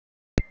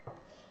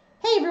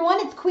Hey everyone,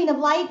 it's Queen of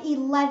Light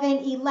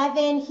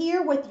 1111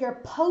 here with your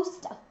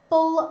post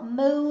full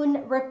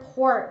moon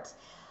report.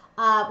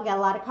 We got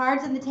a lot of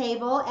cards on the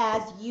table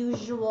as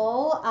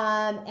usual,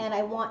 and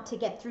I want to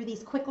get through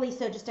these quickly.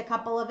 So just a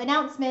couple of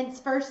announcements.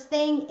 First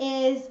thing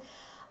is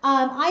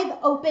I've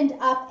opened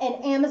up an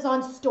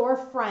Amazon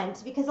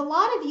storefront because a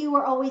lot of you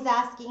are always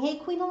asking, hey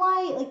Queen of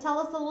Light, like tell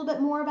us a little bit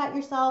more about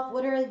yourself.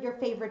 What are your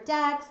favorite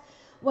decks?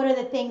 What are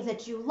the things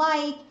that you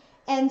like?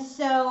 And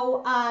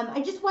so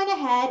I just went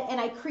ahead and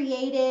I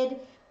created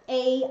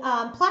a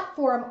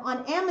platform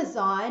on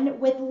Amazon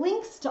with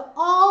links to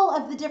all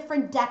of the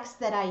different decks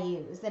that I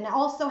use. And it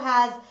also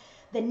has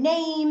the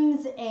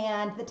names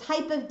and the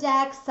type of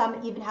decks.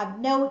 Some even have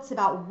notes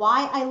about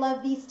why I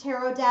love these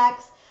tarot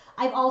decks.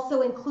 I've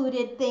also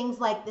included things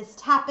like this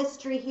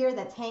tapestry here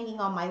that's hanging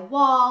on my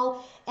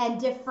wall and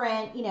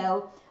different,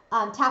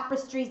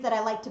 tapestries that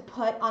I like to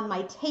put on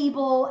my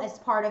table as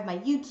part of my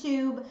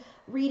YouTube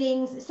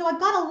readings. So I've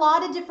got a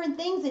lot of different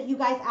things that you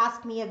guys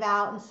ask me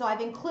about, and so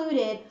I've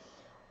included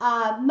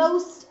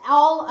most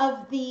all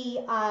of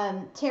the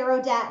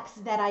tarot decks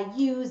that I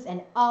use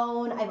and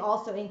own. I've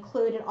also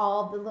included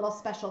all of the little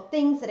special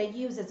things that I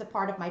use as a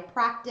part of my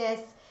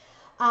practice.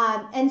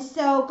 And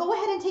so go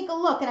ahead and take a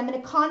look, and I'm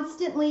going to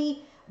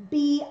constantly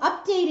be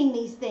updating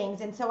these things.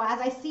 And so as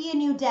I see a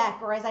new deck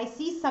or as I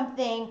see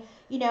something,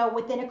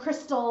 within a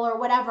crystal or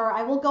whatever,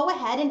 I will go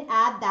ahead and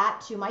add that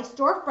to my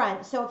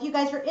storefront. So if you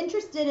guys are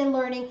interested in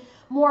learning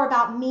more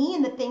about me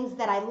and the things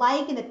that I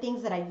like and the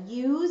things that I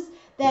use,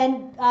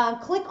 then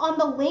click on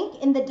the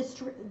link in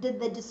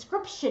the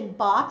description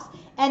box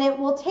and it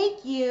will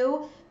take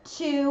you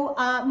to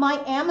my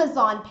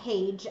Amazon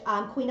page,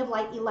 Queen of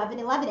Light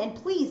 1111, and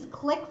please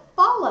click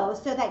follow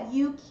so that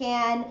you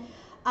can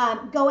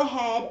go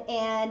ahead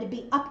and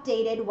be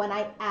updated when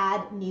I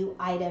add new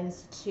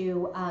items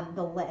to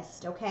the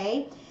list,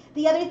 okay?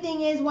 The other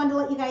thing is, wanted to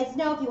let you guys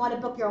know, if you want to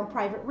book your own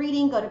private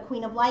reading, go to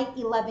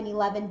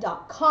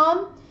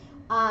queenoflight1111.com.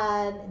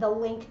 The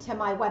link to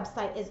my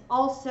website is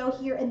also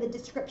here in the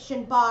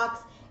description box.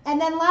 And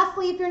then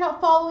lastly, if you're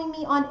not following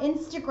me on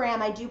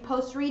Instagram, I do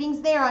post readings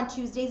there on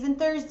Tuesdays and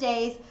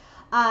Thursdays.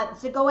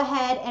 So go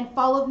ahead and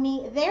follow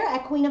me there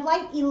at Queen of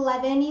Light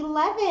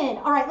 1111.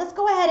 All right, let's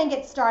go ahead and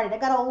get started. I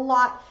got a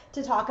lot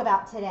to talk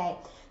about today.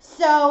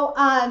 So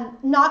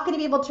not going to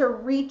be able to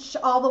reach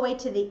all the way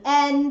to the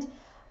end.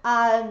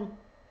 And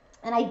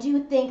I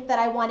do think that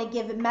I want to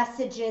give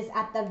messages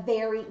at the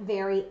very,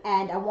 very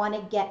end. I want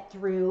to get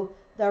through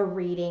the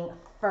reading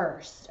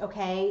first,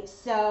 okay?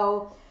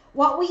 So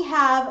what we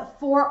have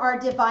for our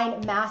divine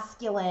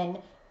masculine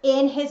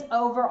in his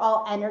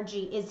overall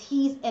energy is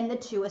he's in the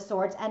Two of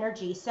Swords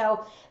energy.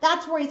 So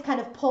that's where he's kind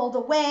of pulled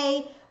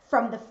away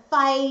from the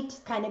fight,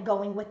 kind of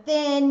going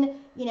within,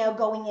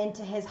 going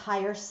into his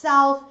higher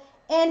self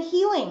and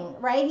healing,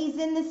 right? He's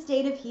in the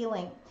state of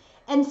healing.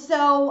 And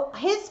so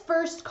his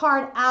first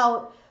card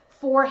out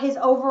for his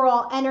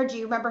overall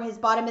energy, remember his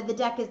bottom of the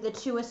deck is the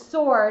Two of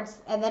Swords,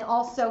 and then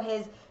also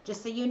his,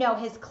 just so you know,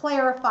 his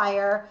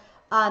clarifier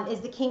is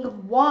the King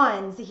of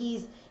Wands.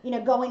 He's,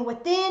 going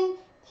within.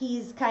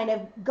 He's kind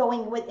of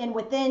going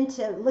within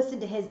to listen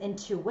to his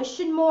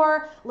intuition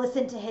more,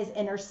 listen to his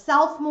inner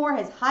self more,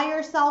 his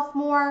higher self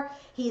more.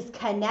 He's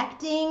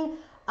connecting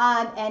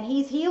and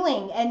he's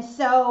healing. And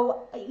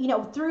so,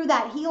 through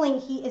that healing,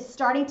 he is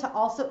starting to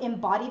also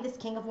embody this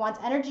King of Wands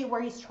energy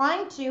where he's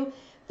trying to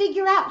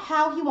figure out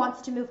how he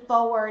wants to move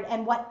forward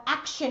and what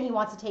action he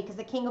wants to take, because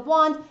the King of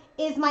Wands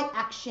is my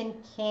action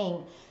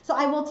king. So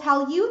I will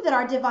tell you that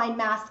our divine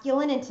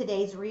masculine in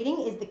today's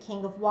reading is the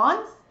King of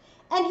Wands,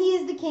 and he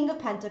is the King of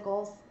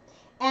Pentacles.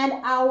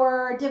 And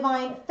our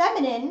divine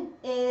feminine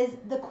is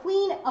the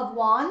Queen of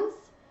Wands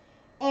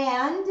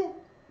and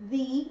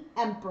the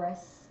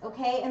Empress.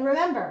 Okay, and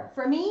remember,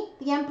 for me,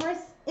 the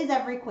Empress is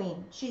every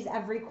queen. She's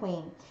every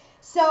queen.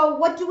 So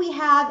what do we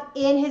have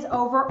in his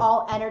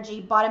overall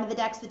energy? Bottom of the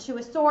deck's the Two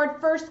of Swords.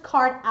 First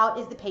card out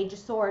is the Page of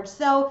Swords.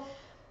 So,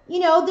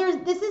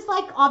 this is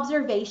like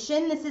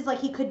observation. This is like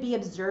he could be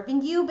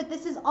observing you, but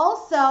this is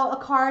also a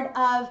card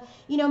of,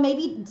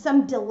 maybe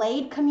some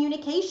delayed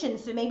communication.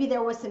 So maybe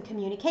there was some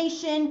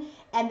communication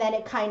and then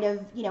it kind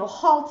of,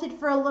 halted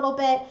for a little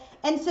bit.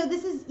 And so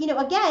this is,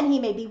 again, he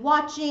may be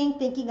watching,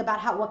 thinking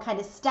about what kind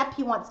of step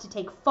he wants to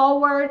take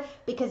forward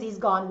because he's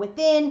gone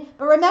within.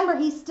 But remember,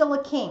 he's still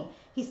a king.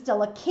 He's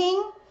still a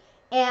king,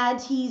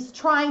 and he's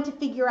trying to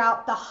figure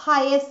out the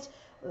highest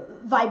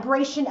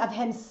vibration of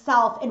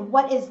himself and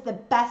what is the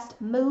best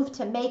move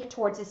to make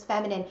towards his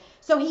feminine.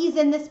 So he's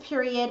in this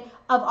period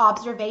of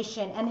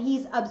observation, and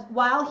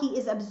while he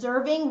is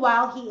observing,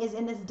 while he is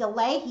in this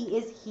delay, he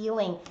is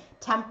healing,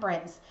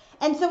 temperance.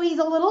 And so he's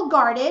a little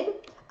guarded.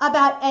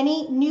 about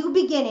any new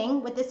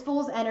beginning with this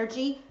Fool's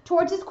energy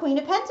towards his Queen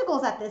of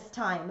Pentacles at this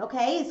time,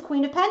 okay? His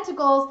Queen of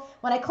Pentacles,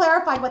 when I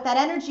clarified what that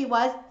energy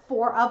was,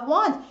 Four of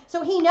Wands.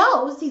 So he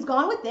knows, he's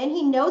gone within,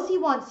 he knows he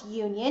wants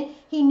union,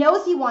 he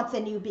knows he wants a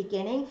new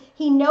beginning,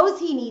 he knows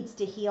he needs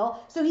to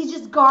heal, so he's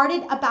just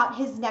guarded about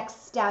his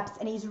next steps,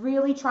 and he's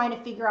really trying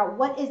to figure out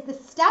what is the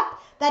step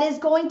that is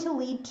going to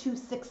lead to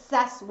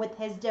success with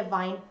his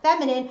divine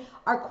feminine,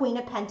 our Queen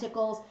of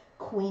Pentacles,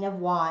 Queen of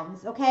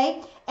Wands,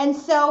 okay? And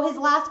so his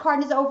last card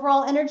in his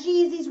overall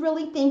energy is he's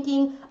really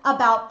thinking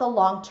about the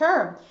long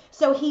term.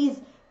 So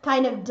he's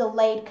kind of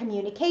delayed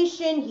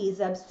communication, he's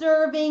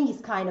observing,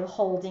 he's kind of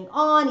holding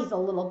on, he's a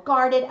little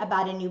guarded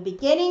about a new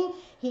beginning.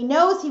 He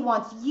knows he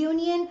wants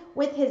union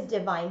with his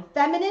divine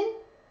feminine,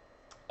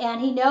 and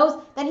he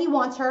knows that he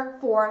wants her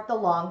for the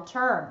long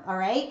term, all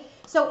right?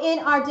 So in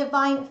our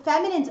divine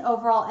feminine's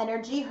overall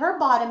energy, her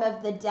bottom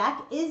of the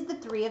deck is the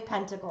Three of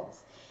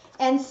Pentacles.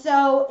 And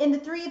so in the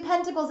Three of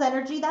Pentacles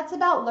energy, that's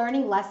about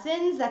learning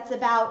lessons. That's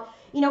about,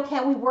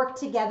 can we work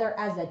together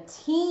as a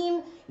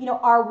team?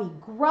 Are we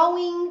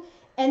growing?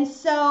 And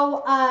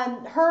so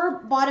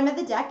her bottom of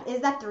the deck is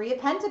that Three of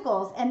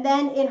Pentacles. And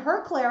then in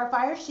her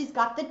clarifier, she's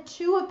got the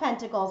Two of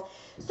Pentacles.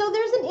 So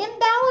there's an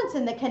imbalance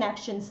in the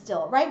connection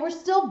still, right? We're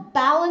still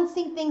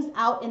balancing things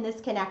out in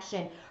this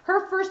connection.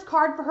 Her first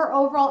card for her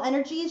overall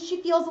energy is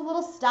she feels a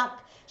little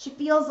stuck. She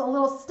feels a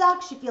little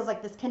stuck. She feels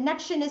like this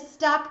connection is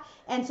stuck.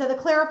 And so the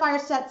clarifier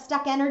set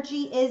stuck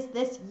energy is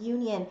this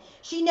union.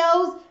 She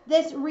knows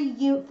this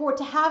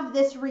to have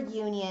this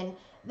reunion,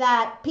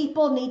 that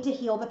people need to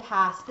heal the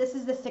past. This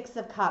is the Six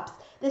of Cups.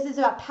 This is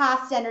about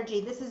past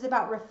energy. This is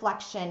about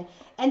reflection.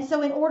 And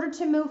so in order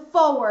to move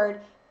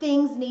forward,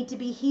 things need to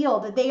be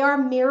healed. They are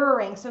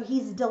mirroring. So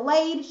he's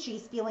delayed.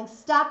 She's feeling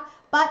stuck,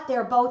 but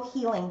they're both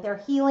healing.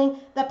 They're healing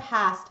the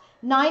past.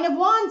 Nine of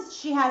Wands,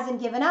 she hasn't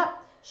given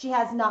up. She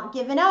has not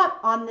given up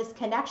on this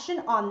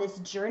connection, on this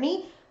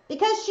journey,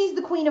 because she's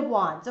the Queen of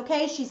Wands,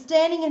 okay? She's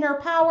standing in her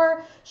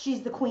power.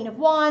 She's the Queen of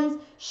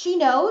Wands. She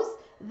knows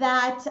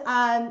that,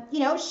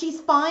 she's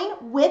fine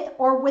with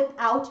or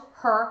without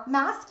her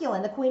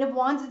masculine. The Queen of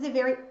Wands is a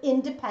very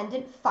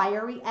independent,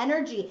 fiery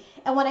energy.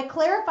 And when I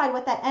clarified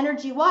what that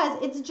energy was,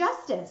 it's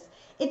justice.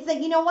 It's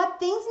that,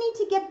 things need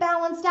to get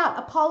balanced out.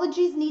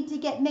 Apologies need to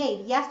get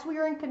made. Yes, we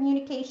are in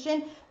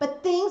communication,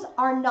 but things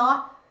are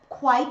not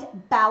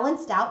quite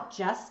balanced out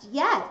just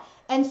yet.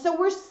 And so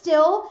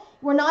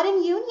we're not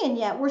in union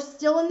yet. We're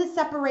still in the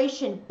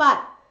separation,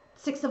 but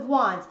Six of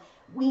Wands,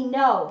 we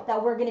know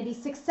that we're going to be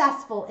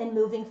successful in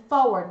moving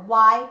forward.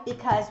 Why?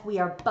 Because we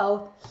are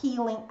both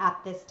healing at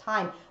this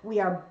time. We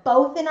are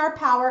both in our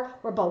power.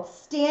 We're both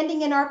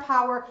standing in our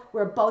power.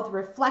 We're both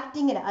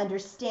reflecting and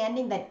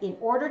understanding that in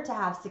order to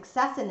have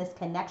success in this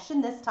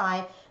connection this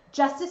time,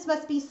 justice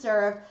must be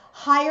served.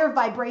 Higher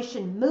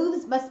vibration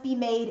moves must be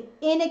made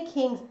in a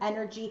king's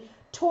energy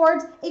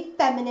towards a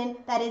feminine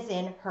that is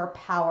in her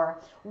power.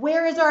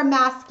 Where is our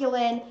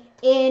masculine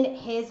in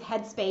his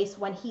headspace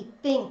when he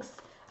thinks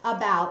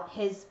about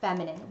his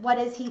feminine? What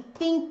is he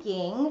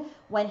thinking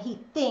when he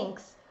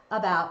thinks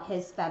about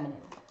his feminine?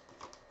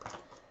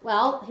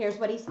 Well, here's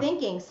what he's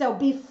thinking. So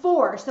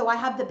I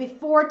have the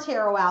before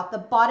tarot out. The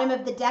bottom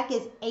of the deck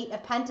is Eight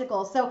of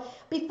Pentacles. So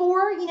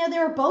before, they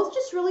were both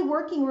just really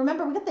working.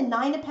 Remember, we got the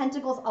Nine of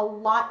Pentacles a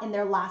lot in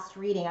their last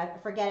reading. I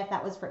forget if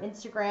that was for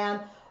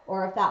Instagram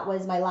or if that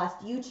was my last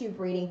YouTube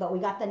reading, but we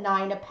got the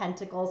Nine of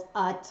Pentacles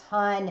a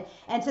ton.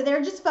 And so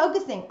they're just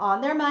focusing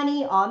on their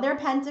money, on their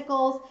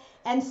pentacles.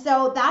 And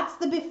so that's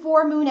the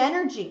before moon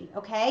energy,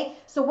 okay?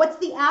 So what's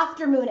the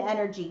after moon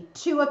energy?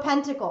 Two of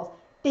Pentacles.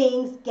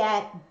 Things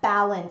get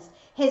balanced.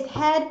 His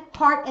head,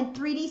 heart, and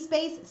 3D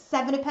space,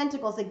 Seven of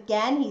Pentacles.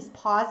 Again, he's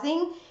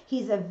pausing.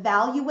 He's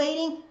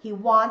evaluating. He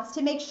wants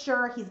to make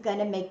sure he's going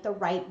to make the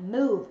right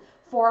move.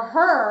 For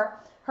her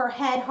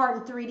head, heart,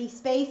 and 3D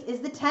space is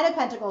the Ten of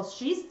Pentacles.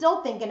 She's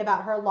still thinking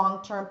about her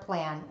long-term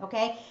plan,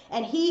 okay?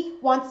 And he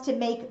wants to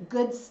make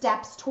good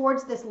steps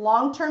towards this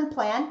long-term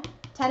plan.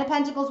 Ten of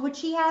Pentacles, which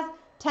he has.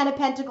 Ten of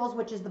Pentacles,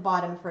 which is the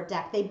bottom of her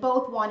deck. They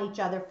both want each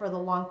other for the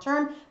long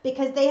term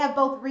because they have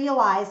both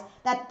realized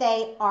that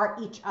they are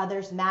each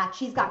other's match.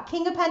 He's got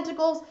King of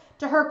Pentacles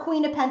to her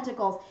Queen of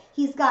Pentacles.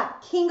 He's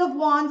got King of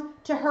Wands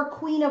to her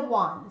Queen of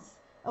Wands,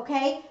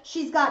 okay?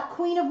 She's got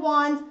Queen of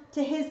Wands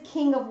to his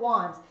King of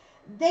Wands.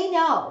 They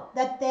know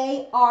that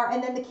they are,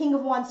 and then the King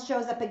of Wands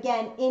shows up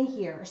again in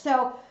here.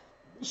 So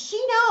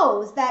she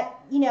knows that,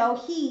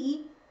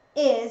 he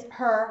is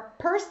her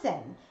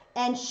person.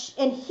 And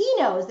he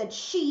knows that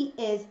she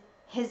is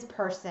his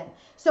person.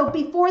 So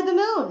before the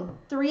moon,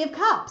 Three of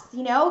Cups,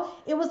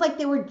 it was like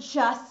they were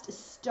just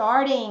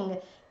starting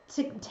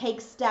to take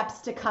steps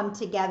to come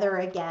together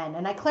again.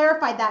 And I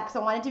clarified that because I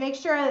wanted to make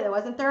sure that it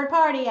wasn't third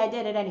party. I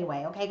did it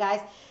anyway. Okay, guys?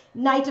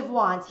 Knight of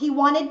Wands. He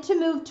wanted to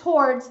move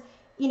towards,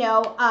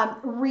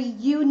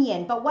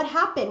 reunion. But what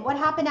happened? What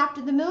happened after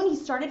the moon? He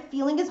started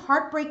feeling his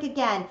heartbreak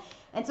again.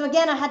 And so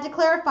again, I had to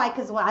clarify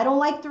because I don't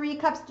like Three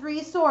of Cups, Three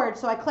of Swords.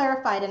 So I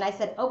clarified and I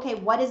said, okay,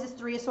 what is this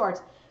Three of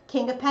Swords?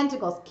 King of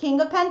Pentacles. King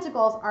of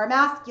Pentacles, our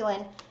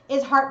masculine,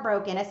 is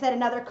heartbroken. I said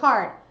another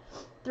card.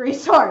 Three of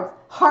Swords,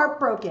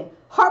 heartbroken.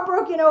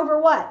 Heartbroken over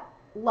what?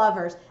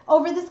 Lovers,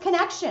 over this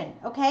connection,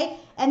 okay?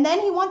 And then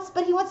he wants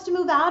to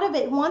move out of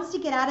it. He wants to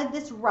get out of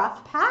this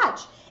rough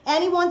patch.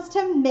 And he wants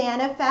to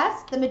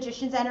manifest the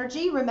Magician's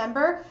energy,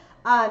 remember?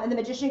 And the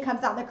Magician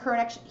comes out in the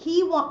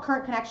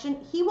current connection.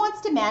 He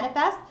wants to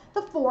manifest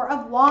the Four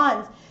of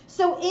Wands.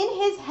 So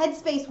in his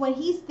headspace, when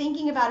he's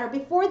thinking about her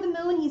before the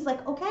moon, he's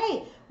like,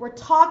 okay, we're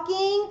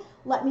talking.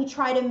 Let me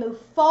try to move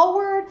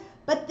forward.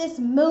 But this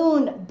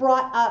moon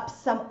brought up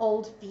some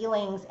old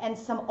feelings and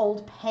some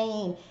old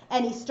pain.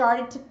 And he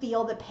started to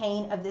feel the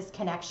pain of this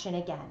connection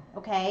again,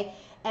 okay?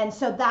 And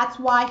so that's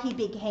why he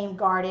became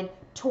guarded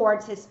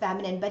towards his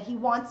feminine. But he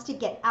wants to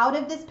get out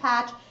of this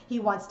patch. He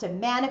wants to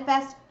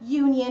manifest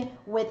union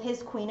with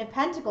his Queen of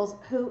Pentacles,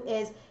 who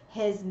is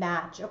his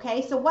match,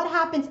 okay? So what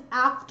happens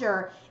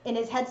after, in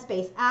his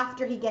headspace,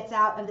 after he gets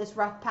out of this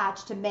rough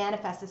patch to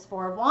manifest this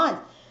Four of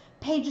Wands?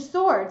 Page of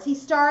Swords. He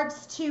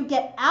starts to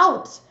get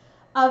out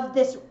of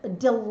this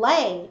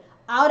delay,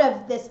 out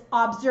of this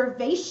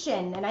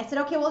observation. And I said,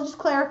 okay, well, just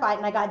clarify it.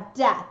 And I got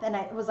death. And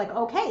I was like,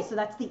 okay, so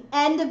that's the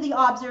end of the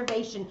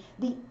observation,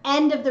 the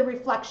end of the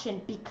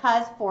reflection,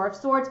 because Four of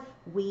Swords,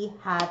 we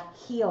have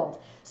healed.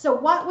 So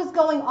what was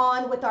going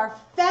on with our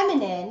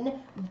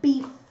feminine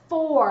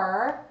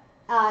before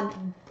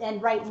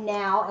and right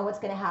now, and what's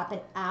going to happen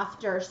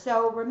after?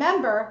 So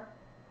remember,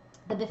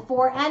 the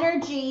before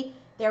energy,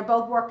 they're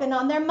both working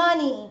on their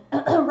money.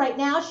 Right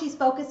now, she's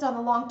focused on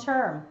the long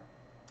term.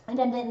 And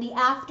then in the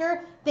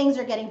after, things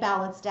are getting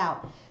balanced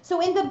out.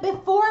 So in the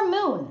before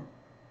moon,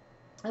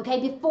 okay,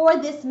 before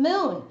this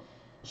moon,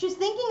 she's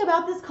thinking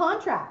about this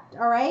contract,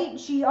 all right?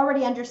 She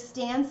already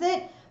understands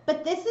it,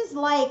 but this is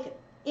like,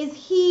 is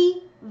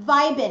he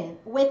vibing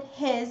with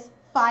his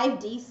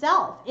 5D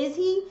self? Is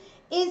he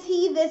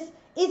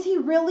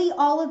really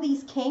all of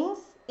these kings?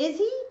 Is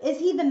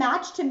he the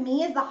match to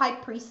me as the high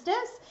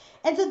priestess?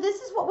 And so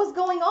this is what was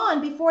going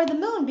on before the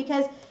moon,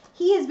 because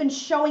he has been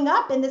showing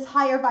up in this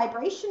higher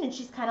vibration, and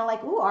she's kind of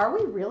like, ooh, are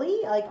we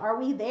really? Like, are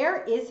we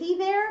there? Is he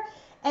there?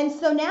 And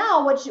so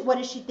now what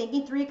is she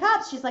thinking? Three of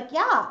Cups. She's like,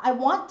 yeah, I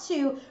want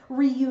to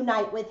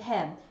reunite with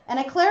him. And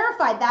I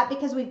clarified that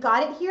because we've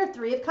got it here,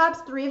 Three of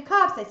Cups, Three of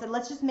Cups. I said,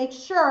 let's just make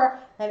sure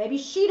that maybe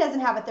she doesn't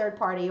have a third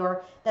party,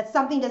 or that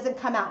something doesn't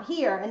come out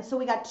here. And so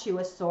we got Two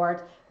of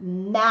Swords,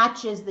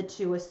 matches the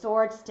Two of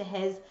Swords to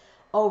his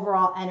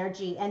overall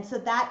energy. And so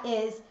that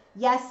is,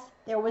 yes,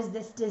 there was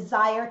this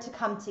desire to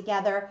come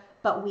together,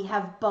 but we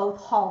have both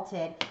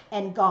halted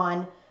and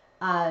gone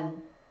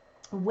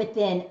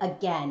within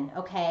again,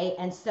 okay?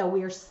 And so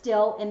we are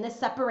still in this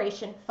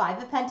separation.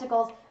 Five of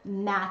Pentacles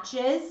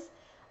matches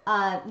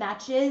her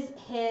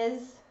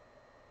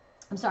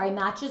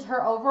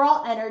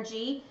overall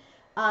energy,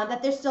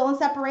 that they're still in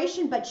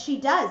separation, but she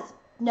does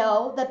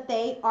know that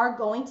they are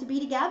going to be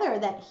together,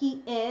 that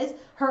he is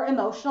her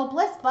emotional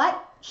bliss,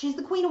 but she's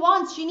the Queen of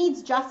Wands. She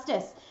needs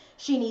justice.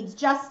 She needs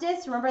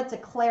justice. Remember, it's a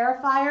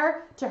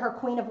clarifier to her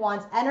Queen of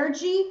Wands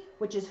energy,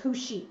 which is who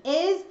she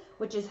is,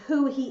 which is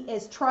who he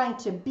is trying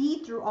to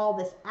be through all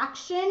this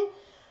action.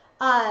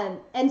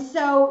 And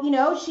so, you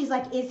know, she's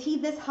like, is he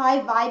this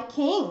high vibe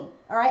king?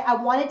 All right, I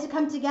wanted to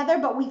come together,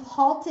 but we've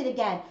halted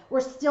again.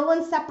 We're still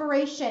in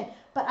separation,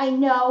 but I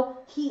know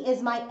he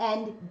is my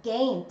end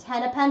game.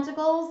 Ten of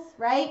Pentacles,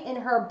 right? In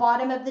her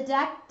bottom of the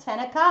deck, Ten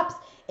of Cups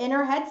in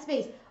her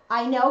headspace.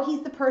 I know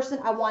he's the person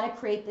I want to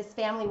create this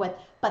family with,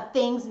 but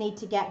things need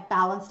to get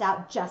balanced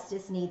out.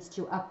 Justice needs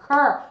to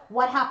occur.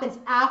 What happens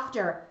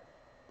after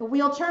the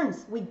wheel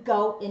turns? We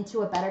go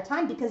into a better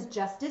time because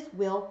justice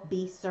will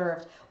be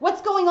served.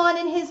 What's going on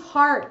in his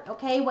heart,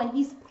 okay, when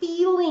he's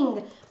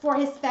feeling for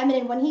his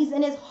feminine, when he's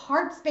in his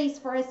heart space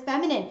for his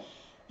feminine?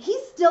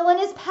 He's still in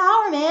his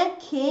power, man.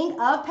 King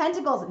of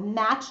Pentacles,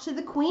 matched to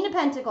the Queen of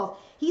Pentacles.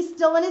 He's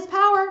still in his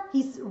power.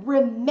 He's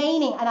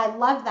remaining, and I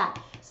love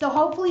that. So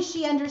hopefully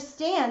she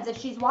understands, if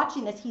she's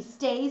watching this, he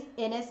stays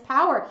in his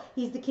power.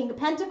 He's the King of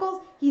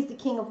Pentacles. He's the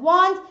King of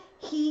Wands.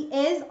 He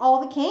is all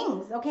the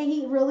kings, okay?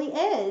 He really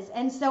is.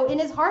 And so in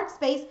his heart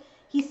space,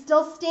 he's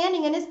still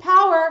standing in his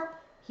power.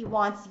 He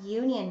wants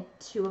union.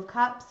 Two of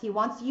Cups. He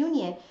wants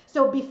union.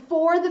 So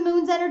before the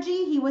moon's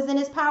energy, he was in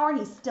his power.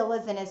 He still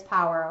is in his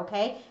power,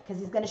 okay?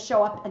 Because he's going to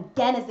show up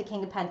again as the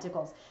King of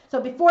Pentacles. So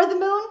before the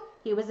moon,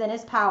 he was in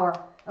his power,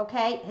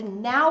 okay?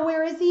 And now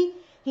where is he?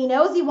 He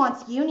knows he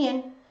wants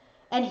union,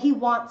 and he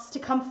wants to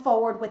come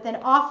forward with an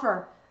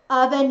offer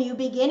of a new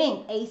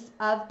beginning, Ace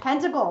of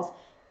Pentacles,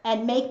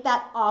 and make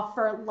that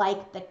offer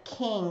like the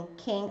King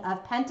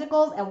of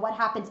Pentacles. And what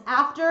happens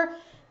after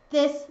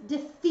this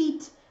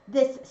defeat,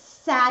 this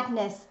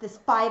sadness, this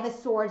Five of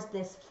Swords,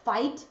 this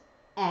fight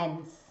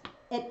ends.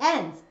 It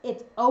ends.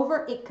 It's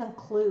over. It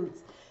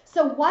concludes.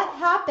 So what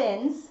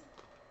happens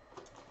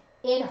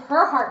in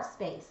her heart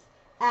space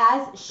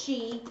as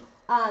she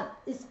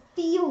is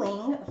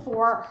feeling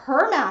for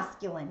her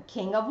masculine?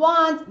 King of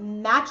Wands,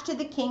 matched to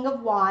the King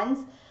of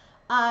Wands.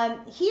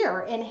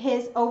 Here in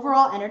his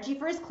overall energy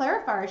for his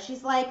clarifier,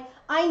 she's like,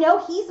 I know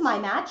he's my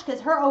match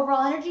because her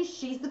overall energy,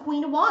 she's the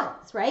Queen of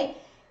Wands, right?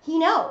 She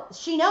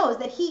knows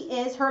that he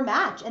is her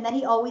match and that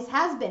he always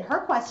has been. Her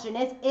question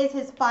is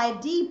his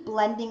 5D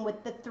blending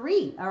with the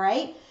 3, all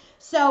right?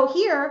 So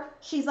here,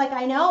 she's like,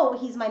 I know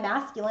he's my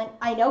masculine.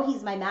 I know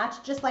he's my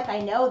match, just like I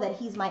know that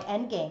he's my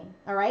end game,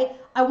 all right?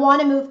 I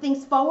want to move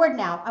things forward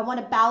now. I want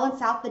to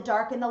balance out the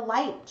dark and the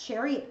light,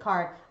 Chariot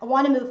card. I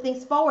want to move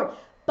things forward,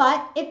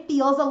 but it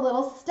feels a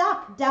little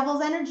stuck.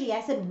 Devil's energy.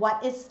 I said,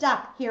 what is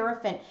stuck?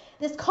 Hierophant.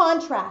 This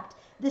contract,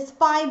 this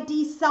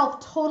 5D self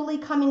totally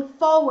coming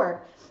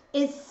forward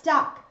is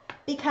stuck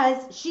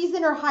because she's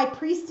in her high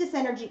priestess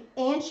energy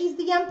and she's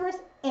the empress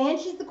and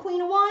she's the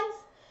queen of wands.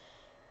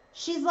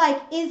 She's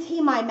like, is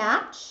he my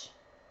match?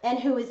 And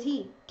who is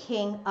he?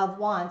 King of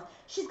wands.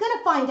 She's going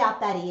to find out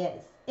that he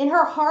is. In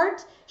her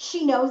heart,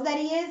 she knows that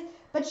he is,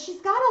 but she's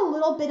got a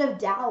little bit of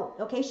doubt,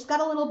 okay? She's got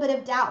a little bit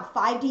of doubt.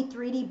 5D,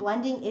 3D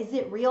blending, is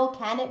it real?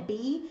 Can it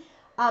be?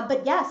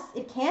 But yes,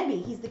 it can be.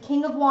 He's the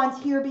king of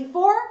wands here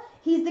before.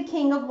 He's the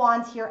king of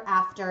wands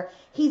hereafter.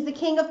 He's the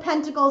king of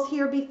pentacles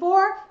here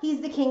before.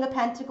 He's the king of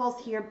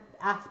pentacles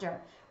hereafter,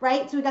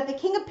 right? So we got the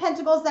king of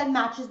pentacles that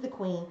matches the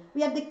queen.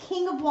 We have the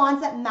king of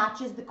wands that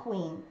matches the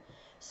queen.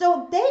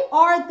 So they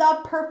are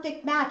the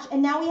perfect match.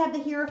 And now we have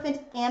the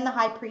Hierophant and the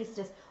high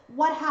priestess.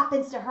 What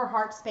happens to her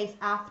heart space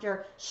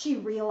after she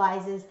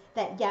realizes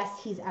that, yes,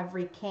 he's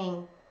every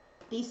king?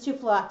 These two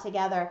flow out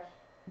together.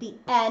 The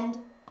end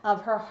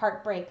of her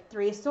heartbreak,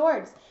 3 of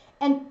swords.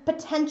 And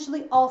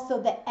potentially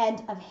also the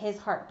end of his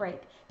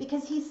heartbreak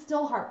because he's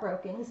still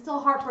heartbroken. He's still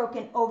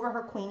heartbroken over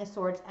her Queen of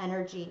Swords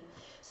energy.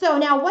 So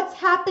now what's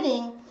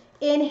happening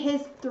in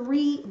his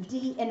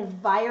 3D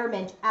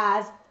environment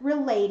as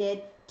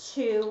related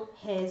to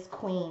his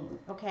queen,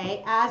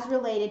 okay? As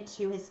related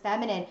to his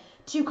feminine.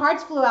 2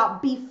 cards flew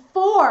out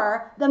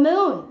before the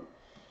moon.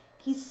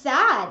 He's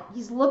sad.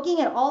 He's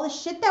looking at all the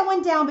shit that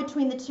went down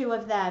between the 2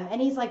 of them.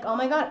 And he's like, oh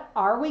my God,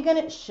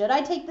 should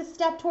I take the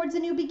step towards a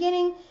new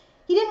beginning?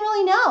 He didn't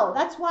really know.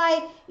 That's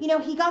why,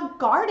 he got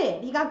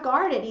guarded.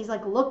 He's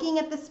like looking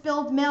at the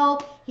spilled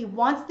milk. He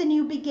wants the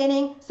new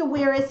beginning. So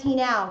where is he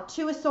now?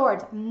 2 of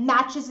swords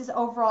matches his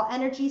overall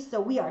energy. So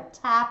we are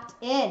tapped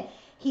in.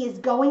 He is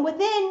going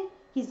within.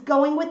 He's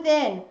going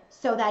within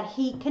so that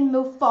he can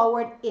move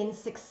forward in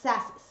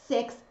success.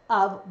 6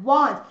 of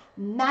wands.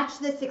 Match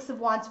the 6 of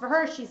wands for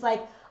her. She's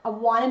like, I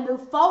want to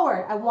move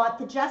forward. I want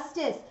the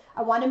justice.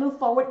 I want to move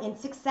forward in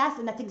success.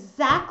 And that's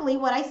exactly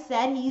what I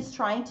said he's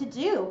trying to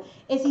do,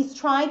 is he's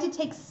trying to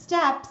take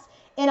steps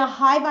in a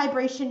high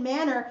vibration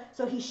manner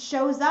so he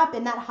shows up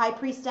in that high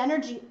priest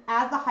energy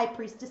as the high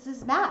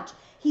priestess's match.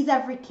 He's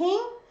every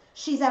king.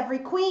 She's every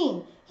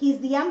queen. He's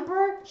the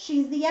emperor.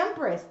 She's the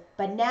empress.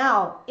 But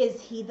now, is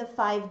he the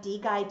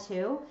 5D guy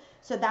too?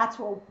 So that's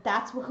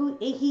who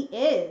he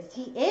is.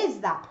 He is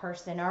that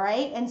person, all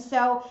right? And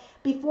so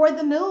before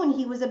the moon,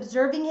 he was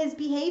observing his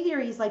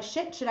behavior. He's like,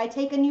 shit, should I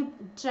take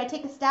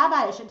a stab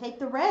at it? Should I take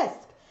the risk?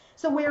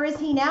 So where is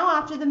he now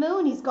after the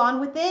moon? He's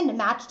gone within,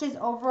 matched his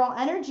overall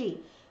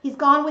energy. He's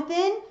gone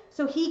within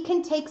so he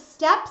can take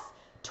steps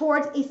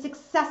towards a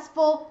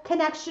successful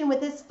connection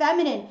with his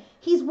feminine.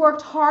 He's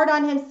worked hard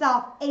on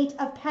himself, 8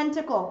 of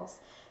Pentacles,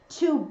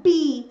 to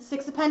be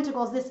 6 of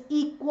Pentacles, this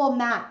equal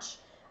match.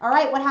 All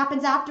right, what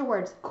happens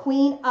afterwards?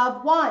 Queen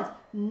of Wands.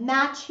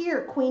 Match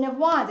here, Queen of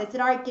Wands. I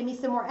said, all right, give me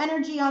some more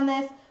energy on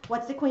this.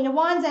 What's the Queen of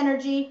Wands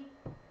energy?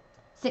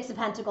 6 of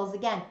Pentacles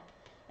again.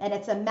 And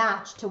it's a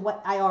match to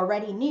what I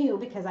already knew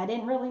because I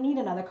didn't really need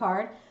another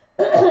card.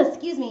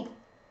 Excuse me.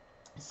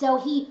 So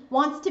he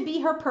wants to be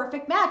her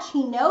perfect match.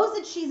 He knows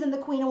that she's in the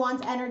Queen of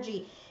Wands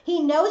energy.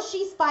 He knows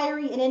she's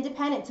fiery and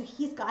independent, so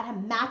he's got to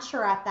match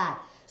her at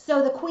that.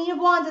 So the Queen of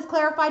Wands is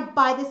clarified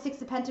by the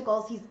 6 of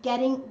Pentacles. He's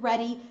getting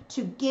ready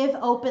to give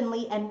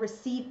openly and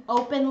receive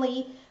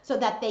openly so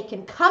that they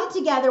can come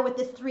together with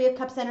this 3 of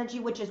Cups energy,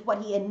 which is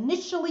what he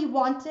initially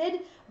wanted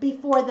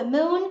before the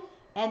moon,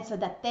 and so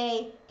that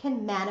they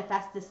can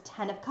manifest this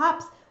 10 of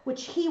Cups,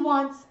 which he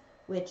wants,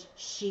 which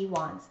she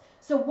wants.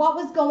 So what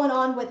was going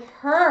on with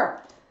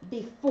her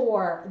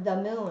before the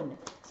moon?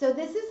 So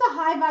this is a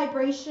high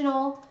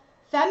vibrational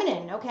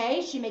feminine,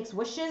 okay? She makes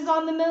wishes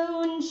on the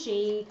moon.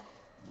 She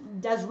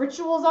does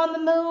rituals on the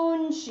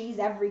moon. She's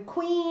every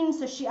queen.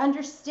 So she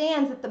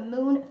understands that the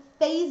moon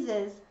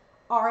phases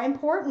are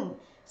important.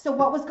 So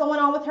what was going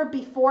on with her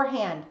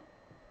beforehand?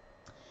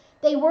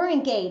 They were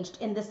engaged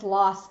in this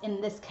loss,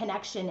 in this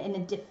connection, in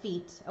a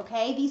defeat,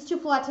 okay? These two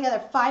flew out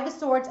together, 5 of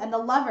Swords and the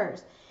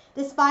Lovers.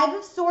 This 5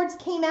 of Swords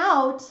came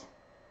out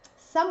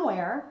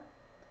somewhere.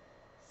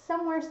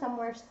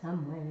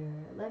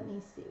 Let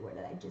me see. Where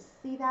did I just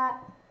see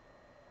that?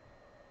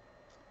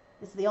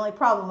 This is the only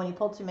problem when you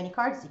pull too many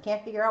cards. You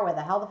can't figure out where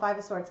the hell the 5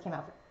 of Swords came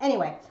out from.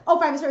 Anyway. Oh,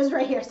 5 of Swords is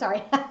right here.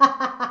 Sorry.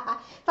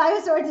 5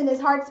 of Swords in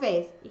his heart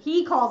space.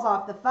 He calls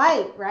off the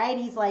fight, right?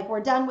 He's like, we're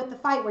done with the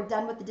fight. We're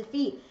done with the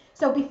defeat.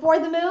 So before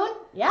the moon,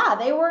 yeah,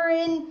 they were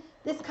in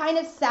this kind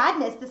of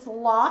sadness, this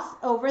loss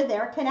over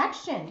their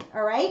connection,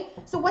 all right?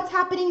 So what's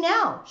happening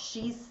now?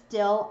 She's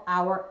still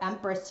our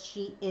Empress.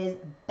 She is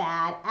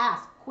badass.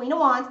 Queen of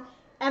Wands,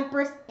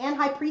 Empress, and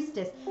High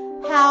Priestess.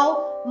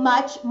 How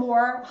much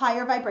more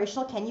higher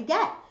vibrational can you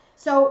get?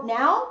 So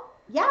now,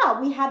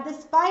 yeah, we had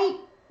this fight.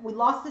 We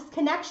lost this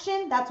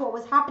connection. That's what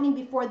was happening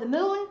before the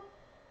moon.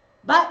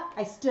 But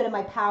I stood in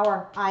my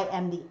power. I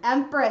am the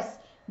Empress.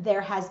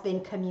 There has been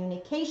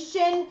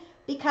communication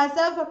because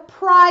of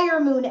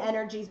prior moon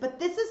energies. But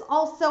this is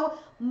also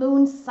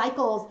moon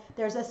cycles.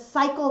 There's a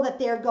cycle that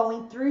they're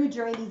going through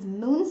during these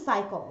moon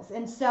cycles.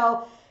 And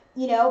so,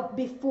 you know,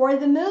 before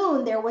the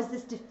moon, there was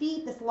this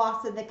defeat, this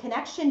loss of the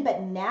connection.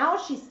 But now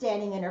she's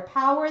standing in her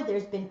power.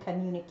 There's been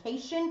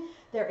communication.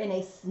 They're in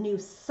a new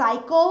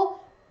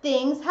cycle.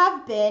 Things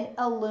have been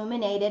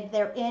illuminated.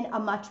 They're in a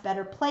much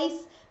better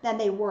place than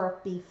they were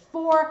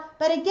before.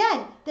 But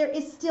again, there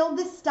is still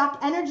this stuck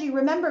energy.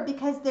 Remember,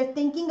 because they're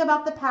thinking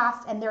about the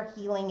past and they're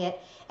healing it.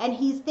 And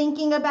he's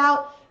thinking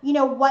about, you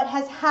know, what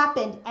has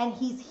happened and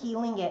he's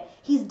healing it.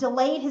 He's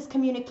delayed his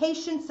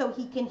communication so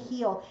he can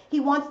heal. He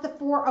wants the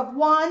Four of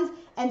Wands,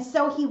 and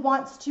so he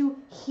wants to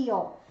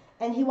heal.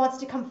 And he wants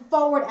to come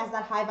forward as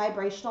that high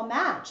vibrational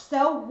match.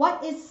 So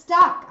what is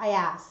stuck, I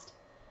asked?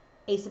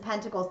 Ace of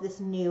Pentacles, this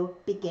new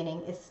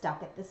beginning is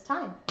stuck at this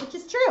time, which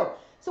is true.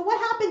 So what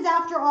happens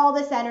after all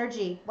this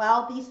energy?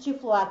 Well, these two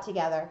flew out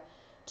together.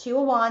 Two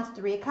of Wands,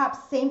 Three of Cups.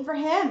 Same for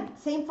him.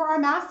 Same for our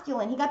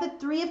masculine. He got the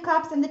Three of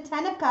Cups and the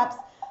Ten of Cups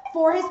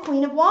for his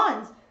Queen of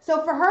Wands.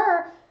 So for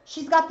her,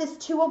 she's got this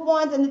Two of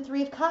Wands and the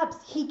Three of Cups.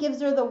 He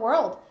gives her the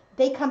world.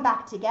 They come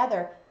back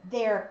together.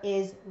 There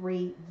is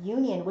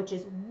reunion, which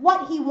is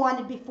what he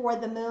wanted before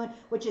the moon,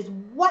 which is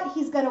what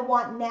he's going to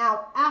want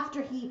now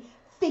after he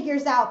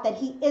figures out that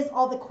he is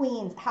all the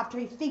queens, after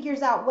he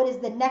figures out what is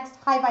the next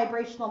high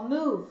vibrational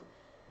move.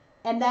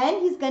 And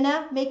then he's going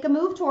to make a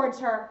move towards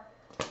her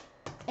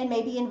and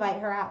maybe invite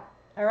her out.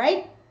 All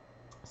right?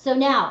 So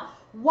now,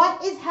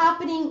 what is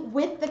happening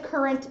with the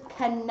current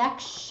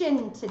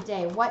connection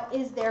today? What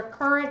is their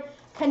current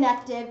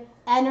connective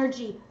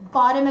energy?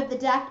 Bottom of the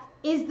deck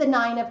is the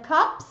Nine of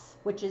Cups,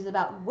 which is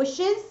about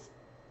wishes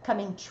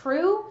coming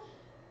true.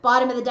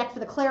 Bottom of the deck for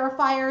the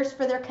clarifiers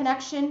for their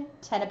connection,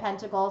 Ten of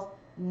Pentacles,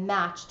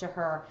 match to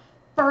her.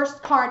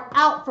 First card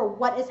out for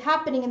what is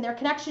happening in their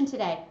connection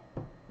today.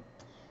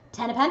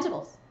 Ten of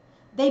Pentacles.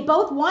 They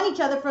both want each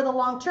other for the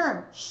long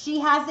term. She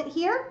has it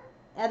here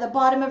at the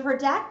bottom of her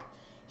deck.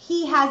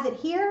 He has it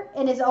here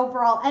in his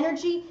overall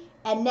energy.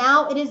 And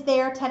now it is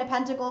there, Ten of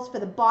Pentacles, for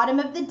the bottom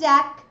of the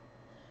deck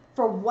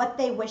for what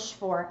they wish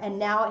for. And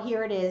now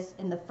here it is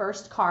in the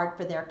first card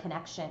for their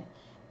connection.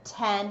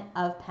 Ten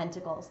of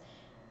Pentacles.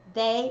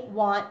 They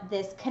want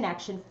this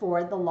connection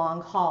for the long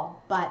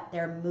haul, but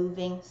they're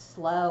moving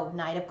slow.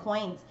 Knight of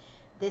Coins.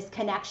 This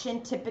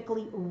connection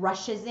typically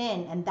rushes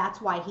in, and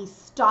that's why he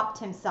stopped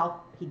himself.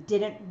 He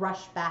didn't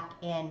rush back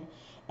in.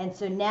 And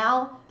so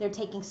now they're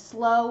taking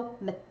slow,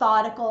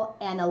 methodical,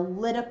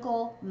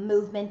 analytical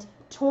movement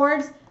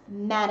towards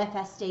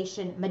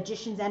manifestation.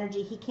 Magician's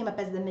energy. He came up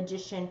as the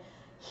magician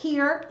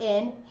here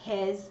in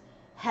his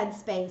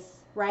headspace,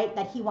 right?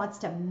 That he wants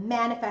to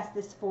manifest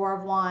this Four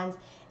of Wands.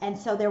 And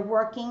so they're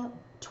working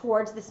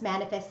towards this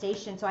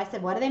manifestation. So I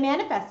said, what are they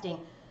manifesting?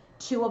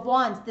 Two of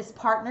Wands, this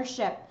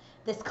partnership,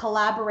 this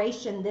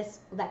collaboration, this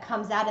that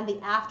comes out in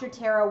the after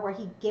tarot where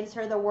he gives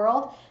her the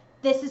world.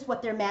 This is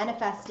what they're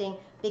manifesting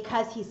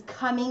because he's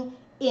coming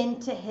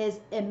into his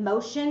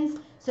emotions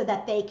so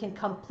that they can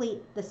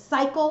complete the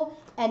cycle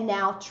and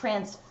now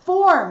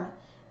transform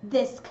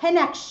this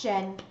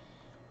connection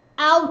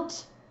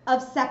out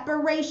of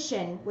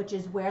separation, which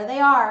is where they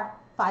are.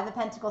 Five of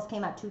Pentacles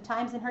came out 2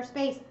 times in her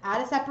space,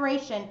 out of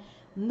separation,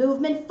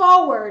 movement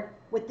forward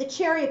with the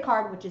Chariot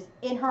card, which is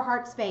in her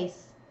heart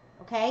space.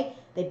 Okay?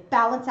 They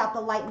balance out the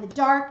light and the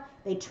dark.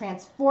 They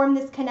transform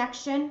this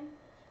connection.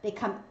 They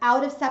come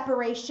out of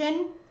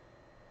separation.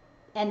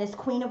 And this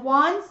Queen of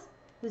Wands,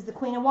 who's the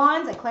Queen of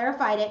Wands, I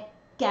clarified it,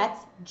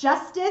 gets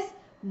justice,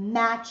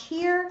 match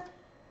here.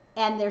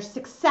 And there's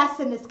success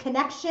in this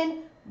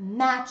connection,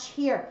 match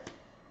here.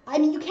 I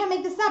mean, you can't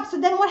make this up.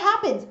 So then what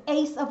happens?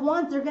 Ace of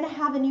Wands, they're going to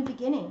have a new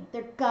beginning.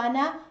 They're going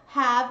to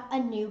have a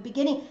new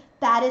beginning.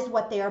 That is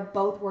what they are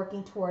both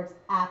working towards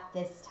at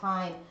this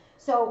time.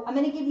 So I'm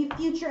going to give you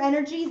future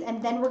energies,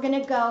 and then we're going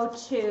to go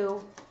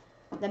to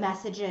the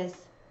messages.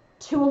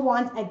 Two of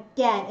Wands,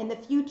 again, in the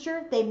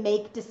future, they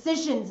make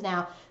decisions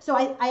now. So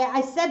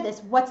I said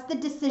this. What's the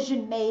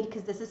decision made?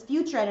 Because this is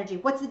future energy.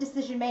 What's the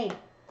decision made?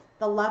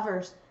 The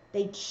Lovers.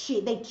 They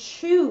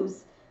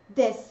choose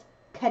this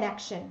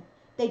connection.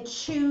 They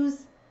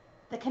choose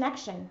the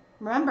connection.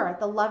 Remember,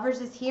 the Lovers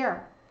is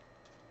here.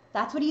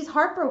 That's what he's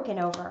heartbroken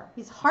over.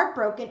 He's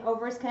heartbroken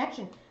over his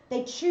connection.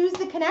 They choose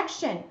the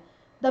connection.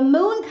 The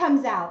Moon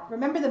comes out.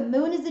 Remember, the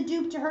Moon is a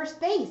dupe to her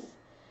space,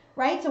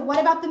 right? So what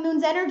about the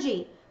Moon's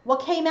energy?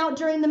 What came out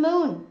during the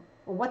Moon?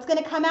 Or what's going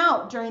to come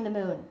out during the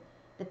Moon?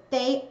 That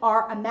they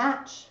are a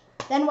match.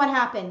 Then what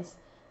happens?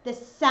 The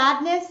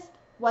sadness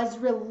was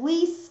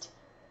released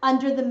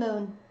under the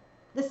Moon.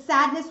 The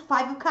sadness,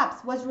 Five of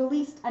Cups, was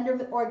released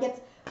under, or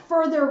gets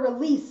further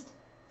released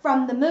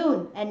from the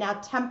Moon. And now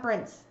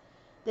Temperance,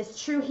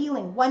 this true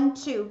healing, 1,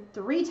 2,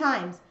 3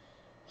 times.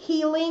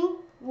 Healing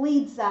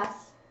leads us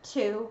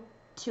to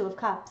Two of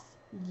Cups,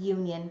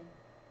 union.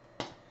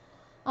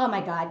 Oh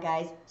my God,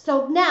 guys.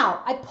 So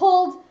now I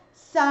pulled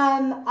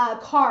some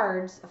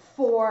cards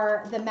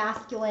for the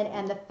masculine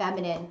and the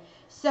feminine.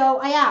 So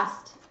I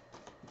asked,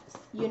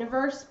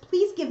 universe,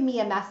 please give me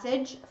a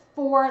message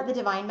for the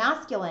divine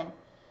masculine.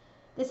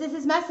 This is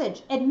his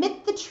message.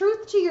 Admit the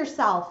truth to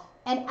yourself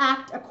and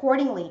act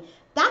accordingly.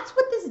 That's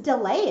what this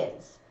delay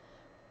is.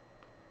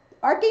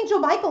 Archangel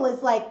Michael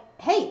is like,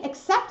 hey,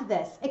 accept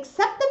this.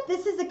 Accept that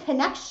this is a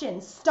connection.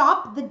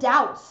 Stop the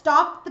doubt.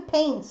 Stop the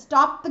pain.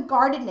 Stop the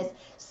guardedness.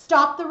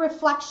 Stop the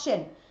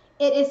reflection.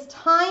 It is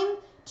time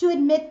to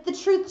admit the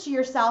truth to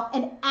yourself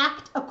and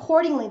act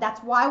accordingly.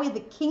 That's why we have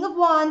the King of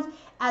Wands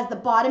as the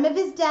bottom of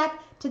his deck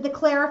to the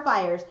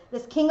clarifiers.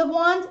 This King of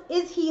Wands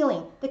is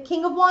healing. The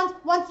King of Wands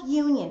wants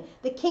union.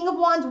 The King of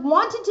Wands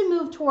wanted to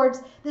move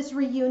towards this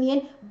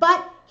reunion,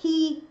 but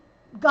he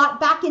got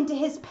back into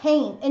his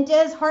pain, into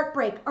his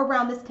heartbreak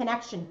around this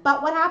connection.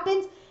 But what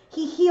happens?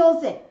 He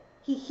heals it.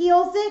 He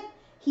heals it.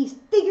 He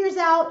figures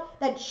out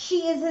that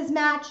she is his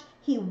match.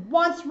 He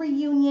wants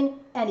reunion,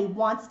 and he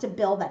wants to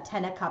build that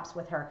 10 of Cups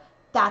with her.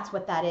 That's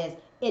what that is.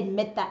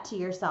 Admit that to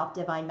yourself,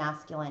 divine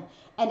masculine.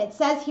 And it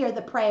says here,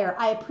 the prayer,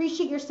 I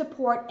appreciate your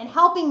support in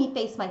helping me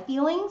face my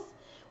feelings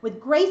with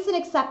grace and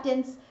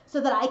acceptance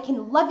so that I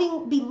can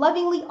be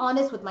lovingly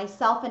honest with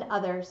myself and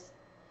others.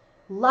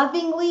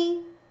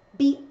 Lovingly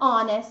be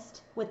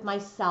honest with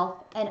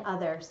myself and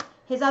others.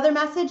 His other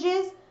message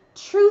is,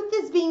 truth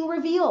is being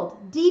revealed.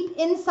 Deep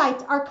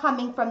insights are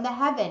coming from the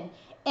heaven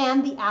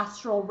and the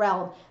astral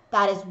realm.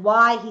 That is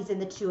why he's in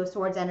the Two of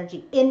Swords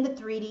energy, in the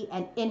 3D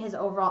and in his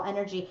overall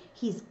energy.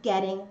 He's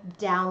getting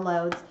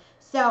downloads.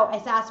 So I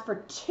asked for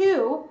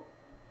 2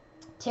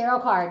 tarot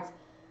cards.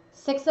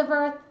 6 of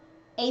Earth,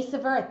 Ace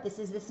of Earth. This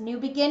is this new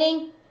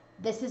beginning.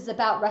 This is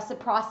about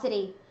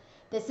reciprocity.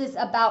 This is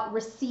about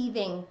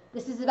receiving.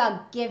 This is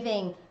about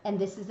giving. And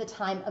this is a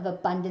time of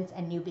abundance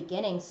and new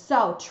beginnings.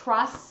 So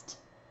trust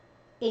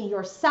in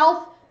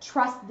yourself.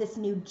 Trust this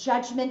new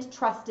judgment.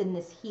 Trust in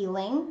this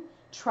healing.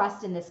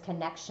 Trust in this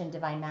connection,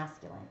 divine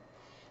masculine.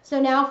 So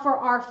now for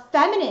our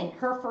feminine,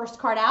 her first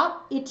card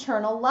out,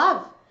 eternal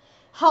love.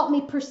 Help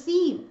me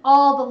perceive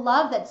all the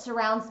love that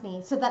surrounds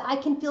me so that I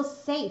can feel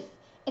safe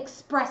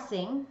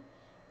expressing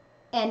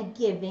and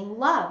giving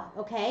love,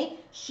 okay?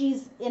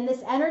 She's in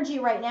this energy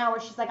right now where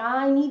she's like,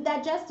 I need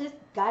that justice.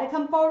 Got to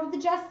come forward with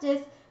the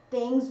justice.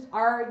 Things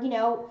are,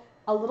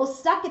 a little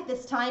stuck at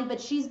this time,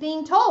 but she's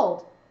being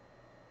told,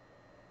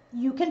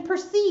 you can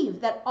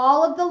perceive that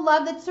all of the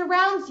love that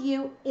surrounds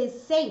you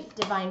is safe,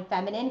 divine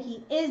feminine.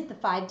 He is the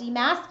 5D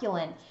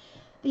masculine.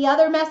 The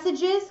other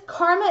message is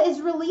karma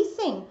is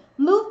releasing.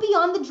 Move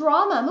beyond the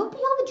drama. Move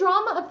beyond the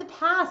drama of the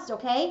past,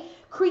 okay?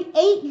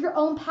 Create your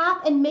own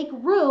path and make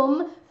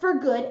room for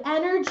good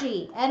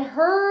energy. And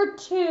her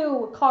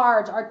 2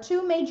 cards are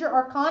 2 major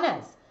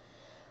arcanas.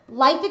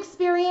 Life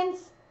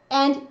experience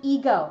and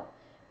ego.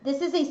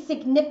 This is a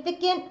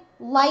significant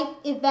life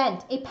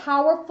event, a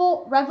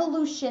powerful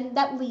revolution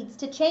that leads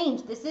to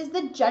change. This is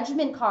the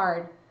Judgment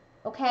card,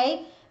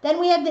 okay? Then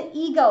we have the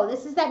ego.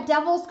 This is that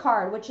Devil's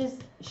card, which is,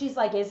 she's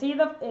like, is he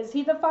the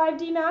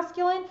 5D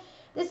masculine?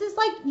 This is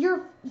like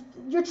you're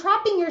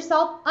trapping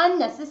yourself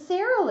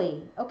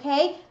unnecessarily,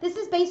 okay? This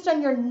is based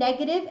on your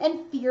negative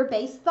and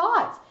fear-based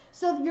thoughts.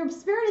 So your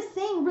spirit is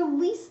saying,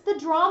 release the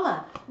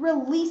drama,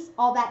 release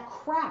all that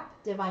crap,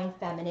 divine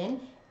feminine,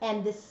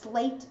 and the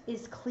slate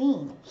is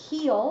clean.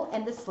 Heal,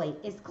 and the slate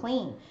is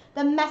clean.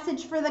 The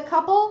message for the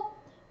couple,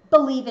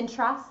 believe and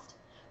trust.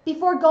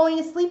 Before going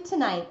to sleep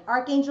tonight,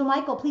 Archangel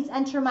Michael, please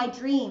enter my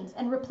dreams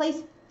and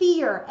replace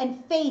fear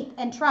and faith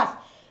and trust.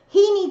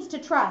 He needs to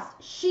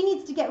trust. She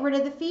needs to get rid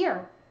of the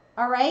fear.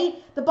 All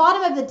right? The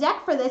bottom of the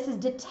deck for this is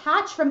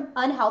detach from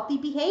unhealthy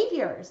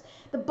behaviors.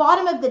 The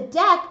bottom of the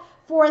deck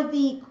for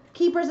the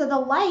Keepers of the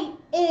Light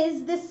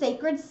is the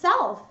sacred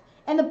self.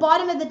 And the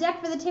bottom of the deck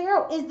for the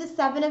tarot is the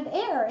 7 of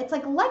Air. It's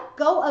like, let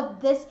go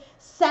of this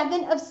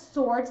 7 of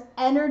Swords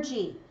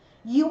energy.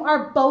 You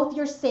are both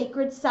your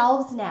sacred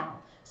selves now.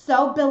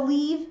 So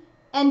believe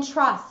and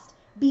trust.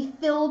 Be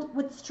filled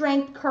with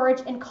strength,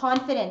 courage, and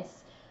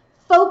confidence.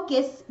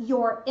 Focus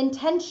your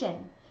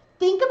intention.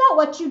 Think about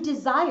what you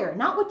desire,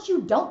 not what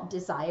you don't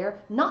desire,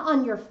 not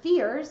on your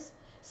fears.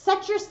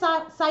 Set your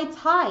sights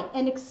high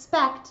and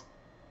expect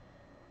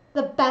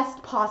the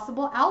best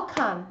possible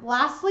outcome.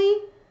 Lastly,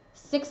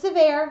 6 of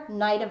Air,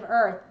 Knight of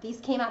Earth. These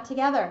came out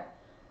together.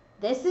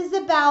 This is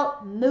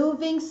about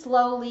moving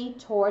slowly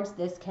towards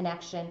this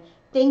connection.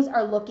 Things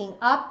are looking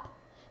up.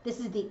 This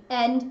is the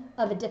end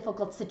of a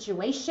difficult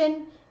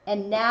situation.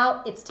 And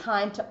now it's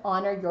time to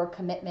honor your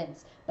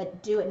commitments.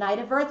 But do it. Knight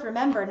of Earth,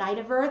 remember, Knight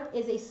of Earth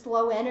is a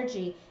slow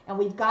energy. And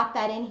we've got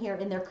that in here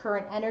in their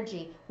current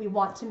energy. We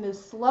want to move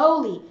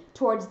slowly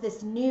towards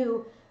this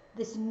new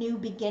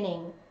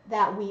beginning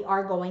that we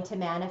are going to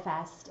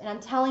manifest. And I'm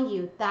telling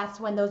you, that's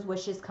when those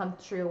wishes come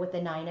true with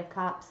the 9 of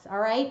Cups. All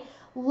right?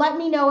 Let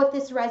me know if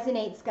this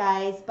resonates,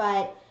 guys.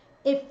 But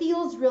it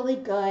feels really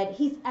good.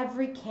 He's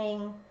every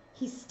king.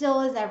 He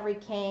still is every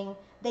king.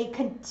 They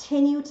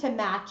continue to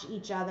match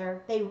each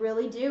other. They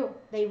really do.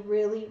 They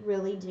really,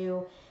 really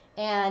do.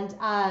 And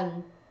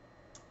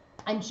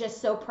I'm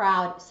just so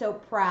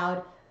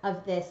proud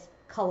of this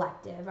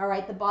collective. All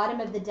right, the bottom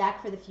of the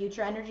deck for the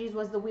future energies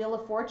was the Wheel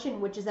of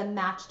Fortune, which is a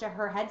match to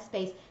her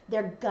headspace.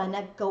 They're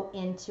gonna go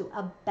into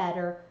a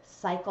better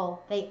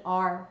cycle. They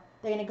are.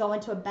 They're gonna go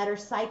into a better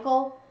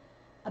cycle,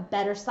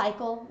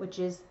 which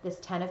is this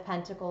Ten of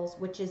Pentacles,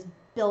 which is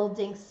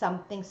building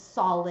something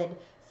solid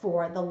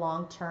for the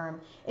long term.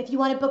 If you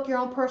want to book your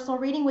own personal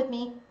reading with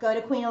me, go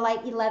to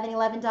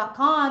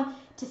queenoflight1111.com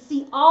to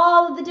see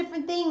all of the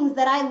different things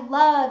that I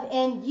love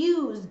and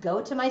use.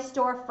 Go to my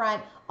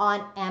storefront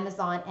on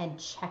Amazon and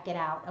check it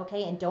out,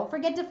 okay? And don't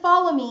forget to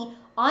follow me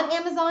on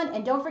Amazon,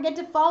 and don't forget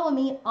to follow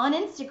me on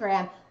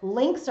Instagram.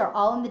 Links are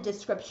all in the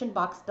description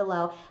box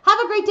below. Have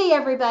a great day,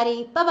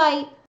 everybody. Bye-bye.